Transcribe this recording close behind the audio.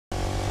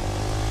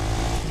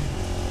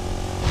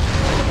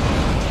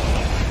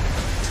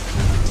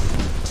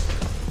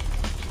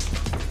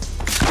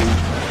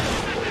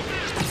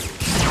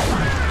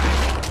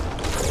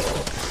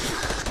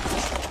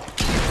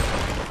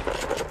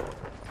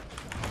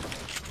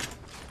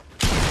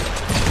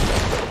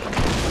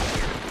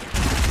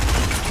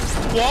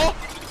wall.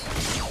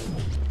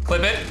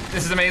 Clip it.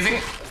 This is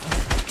amazing.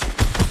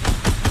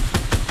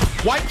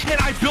 Why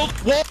can't I build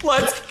wall?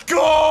 Let's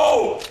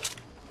go!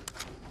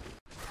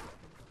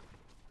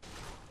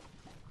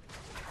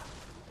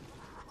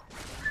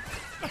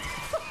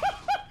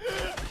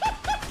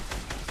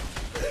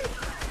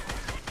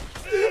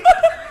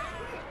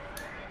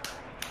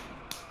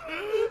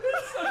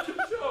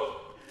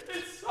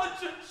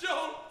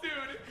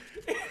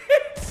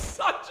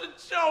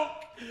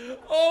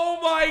 Oh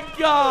my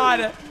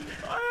god!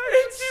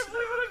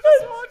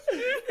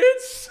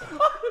 It's such a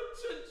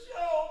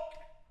joke!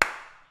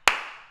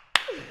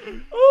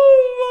 Oh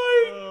my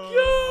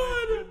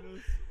god!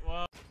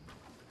 Wow.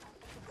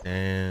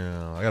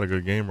 Damn, I got a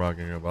good game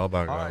rocking here, but I'll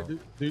back out. Alright,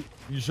 dude,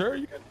 you sure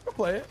you can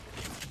play it?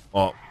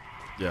 Oh,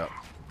 yeah,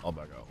 I'll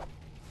back out.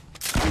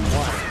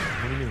 Why?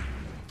 What do you mean?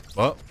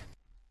 What?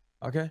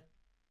 Okay.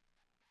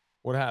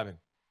 What happened?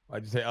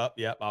 Why'd you say up?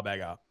 Yep, I'll back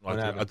out. What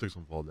I happened? took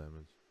some fall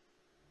damage.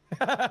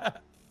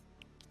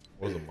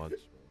 Wasn't much.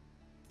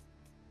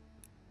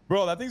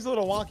 Bro, that thing's a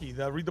little wonky.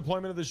 The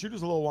redeployment of the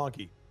shooter's a little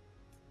wonky.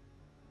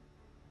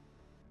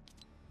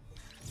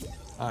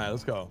 All right,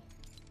 let's go.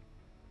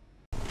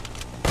 You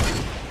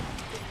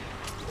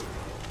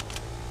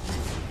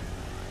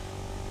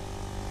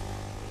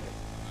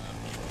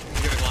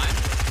gonna glide?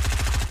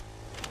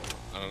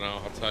 I don't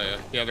know. I'll tell you.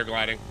 Yeah, they're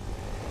gliding.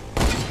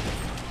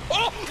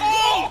 Oh!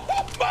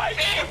 Oh! My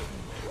God!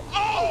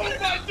 Oh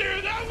my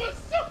dude, that was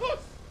so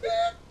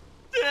sick!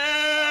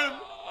 Damn!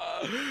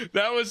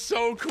 That was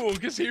so cool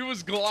because he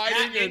was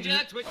gliding and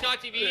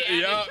Twitch.tv.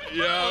 Yep.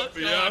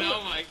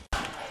 Oh my.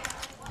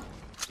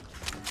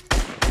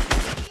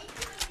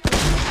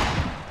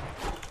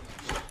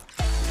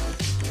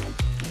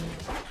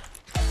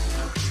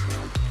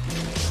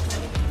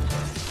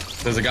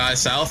 There's a guy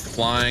south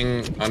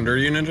flying under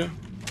you, Ninja.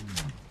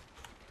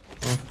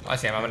 I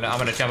see him. I'm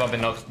gonna jump up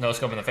and no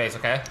scope in the face.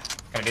 Okay?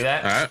 Can I do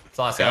that? All right. It's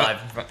the last guy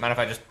alive. Mind if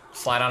I just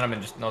slide on him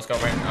and just no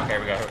scoping? Okay,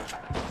 here we go.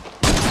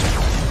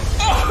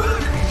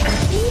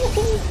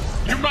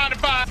 You mind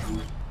if I?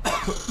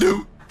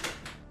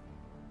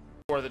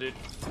 For the dude.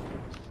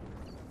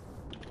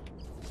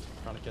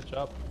 Trying to catch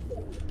up.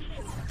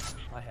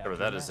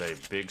 That is a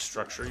big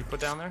structure you put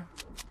down there.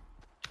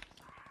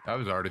 I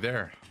was already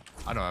there.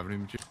 I don't have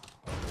any.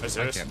 I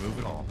Serious? can't move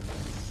at all.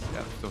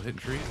 Yeah, still hitting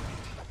trees.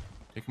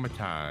 Taking my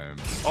time.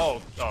 Oh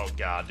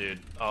god, dude.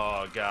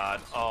 Oh god.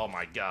 Oh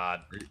my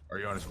god. Are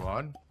you on a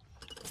squad?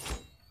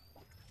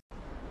 Are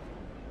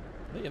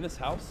they in this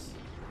house?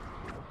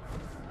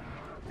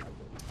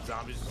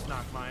 Zombies just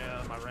knocked my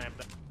my ramp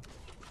down.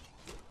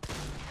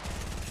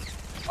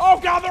 Oh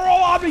god, they're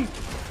all on me!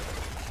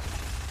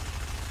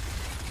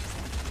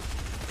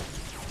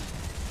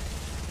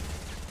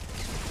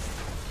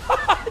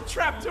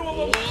 Trapped two of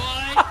them.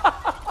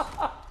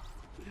 What?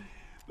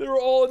 They were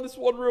all in this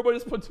one room. I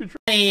just put two traps.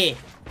 Hey.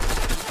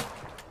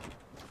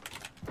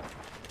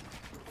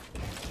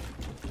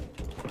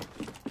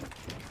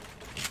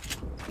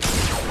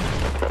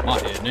 My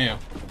head now.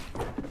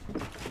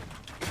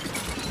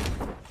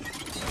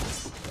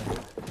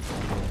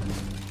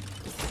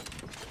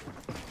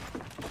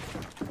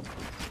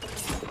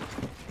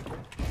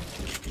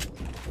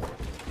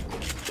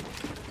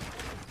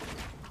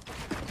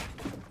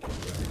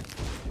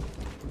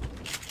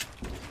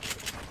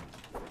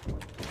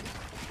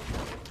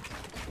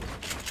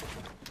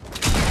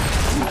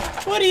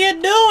 What are you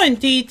doing,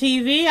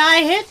 TTV?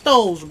 I hit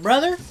those,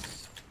 brother.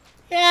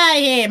 Get out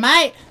of here,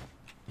 mate.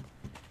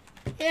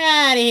 Get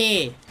out of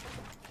here.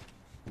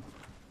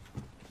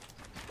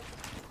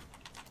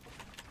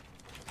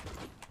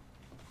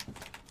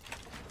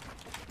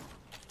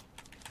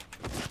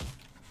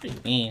 What do you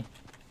mean?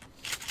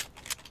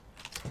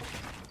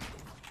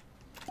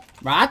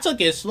 Bro, I took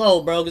it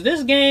slow, bro, because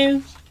this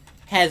game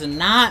has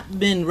not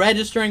been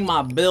registering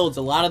my builds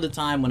a lot of the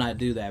time when I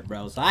do that,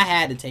 bro. So I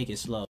had to take it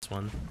slow. This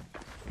one.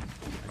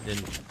 I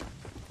didn't.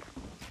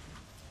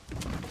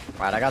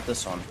 Alright, I got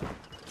this one.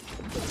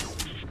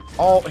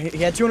 Oh, he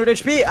had 200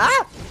 HP.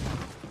 Ah!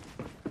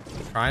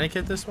 Trying to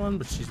get this one,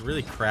 but she's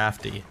really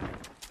crafty.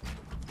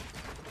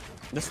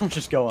 This one's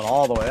just going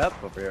all the way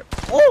up over here.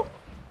 Oh!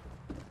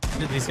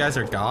 Dude, these guys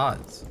are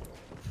gods.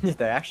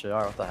 They actually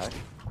are. What the heck?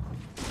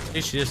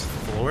 Dude, she just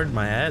floored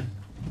my head.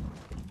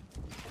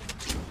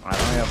 I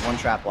only have one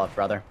trap left,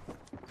 brother.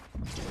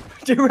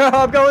 Dude,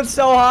 I'm going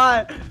so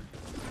high.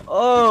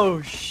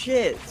 Oh,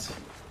 shit.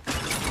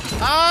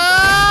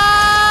 Ah!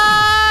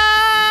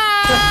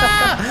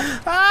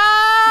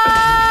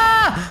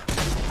 Ah!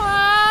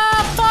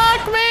 Ah!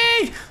 Fuck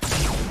me!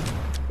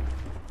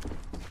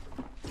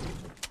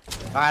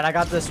 Alright, I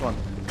got this one.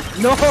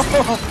 No!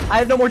 I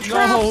have no more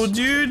traps! No,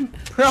 dude!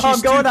 Bro, She's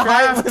I'm going too to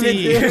high limit,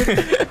 crafty.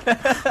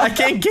 dude. I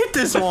can't get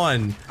this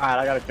one! Alright,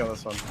 I gotta kill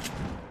this one.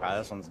 Alright,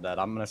 this one's dead.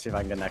 I'm gonna see if I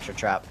can get an extra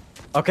trap.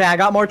 Okay, I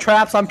got more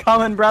traps. I'm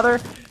coming, brother.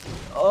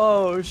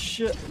 Oh,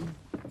 shit.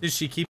 Did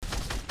she keep...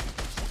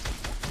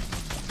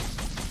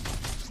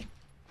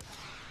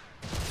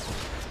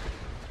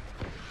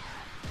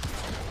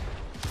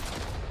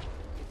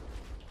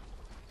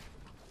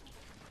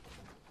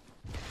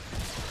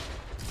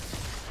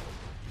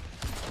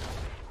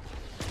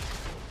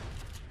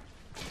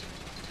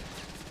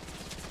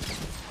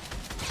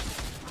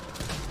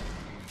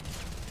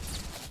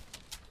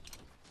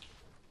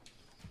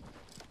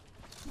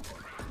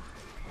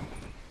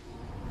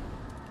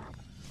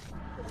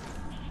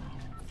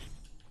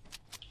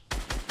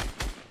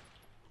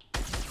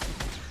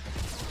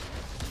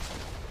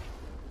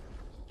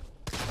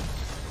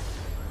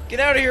 Get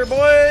out of here,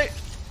 boy!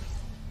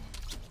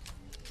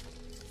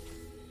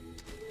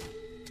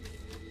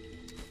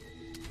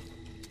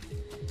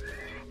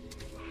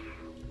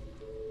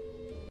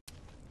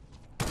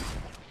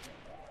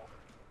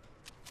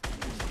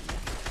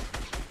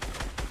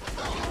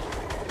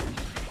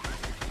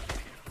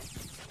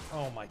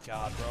 Oh my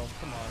god, bro.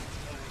 Come on.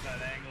 What is that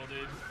angle,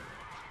 dude?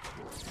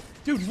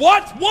 Dude,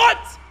 what? What?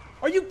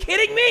 Are you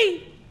kidding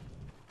me?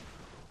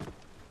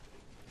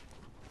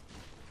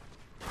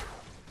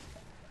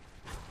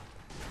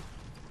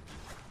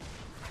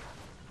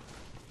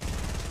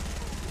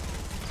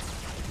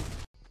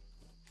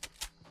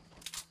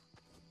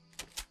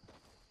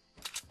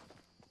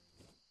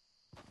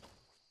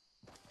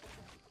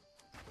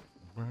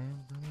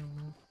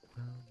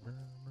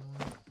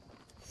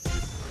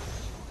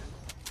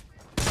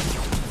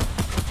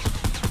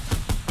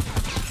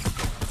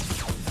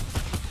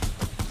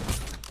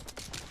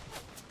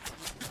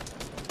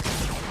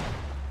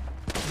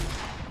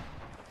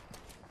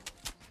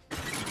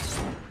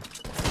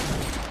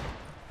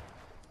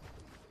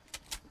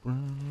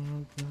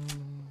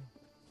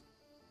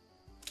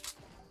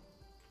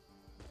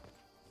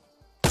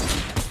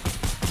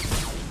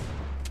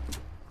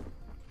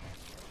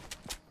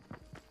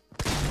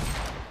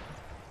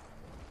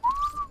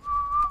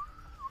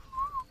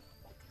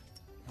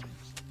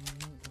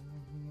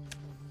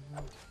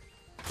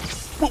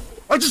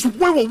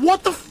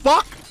 What the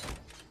fuck?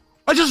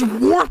 I just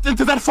warped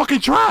into that fucking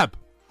trap.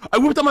 I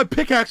whipped out my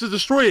pickaxe to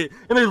destroy it,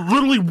 and I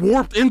literally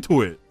warped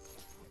into it.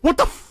 What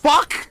the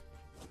fuck?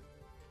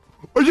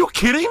 Are you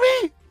kidding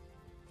me?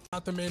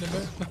 Not the main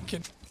event. I'm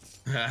kidding.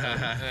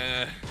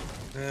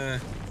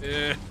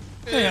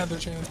 They had their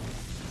chance.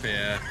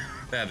 Yeah,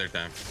 they had their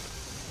time.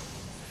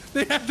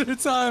 They had their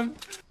time.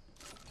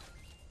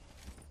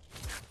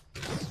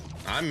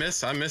 I miss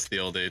the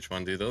old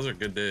H1, dude. Those are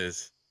good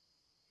days.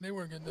 They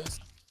were good days.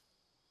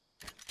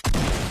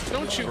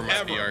 Don't you Where my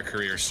ever VR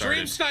career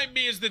stream started. snipe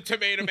me as the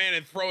tomato man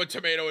and throw a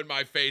tomato in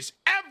my face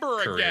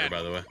ever Career, again.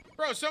 by the way.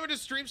 Bro, someone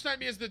just stream snipe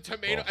me as the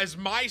tomato, as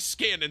my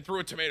skin, and threw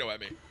a tomato at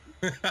me.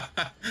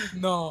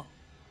 No.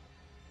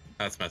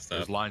 That's messed up.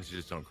 Those lines you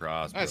just don't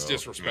cross, That's bro.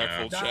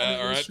 disrespectful, That chat,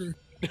 is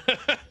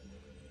alright?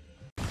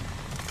 true.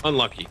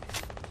 Unlucky.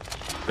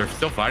 They're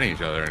still fighting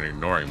each other and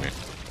ignoring me.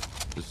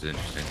 This is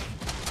interesting.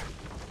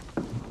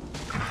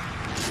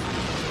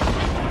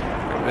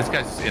 This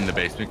guy's in the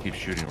basement, keeps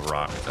shooting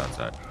rockets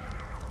outside.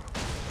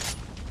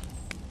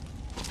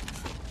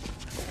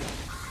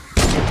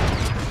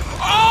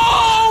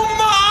 Oh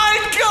my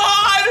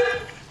god!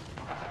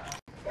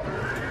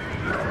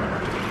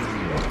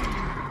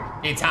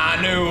 It's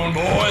high noon,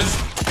 boys.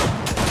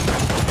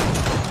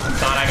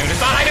 It's not high noon, it's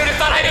not high noon, it's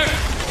not high noon!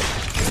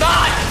 It's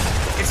not!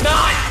 It's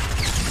not!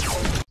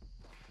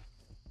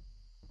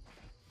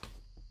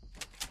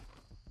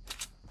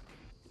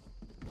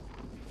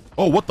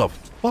 Oh, what the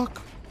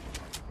fuck?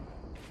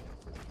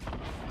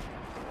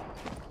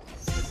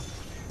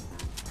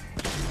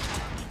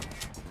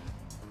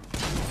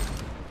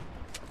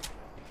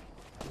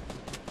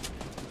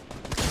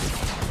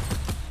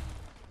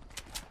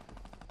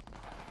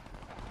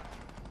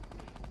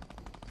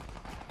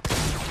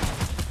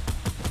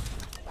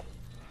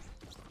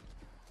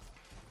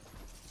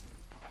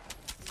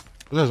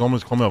 This guy's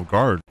almost caught me off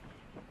guard.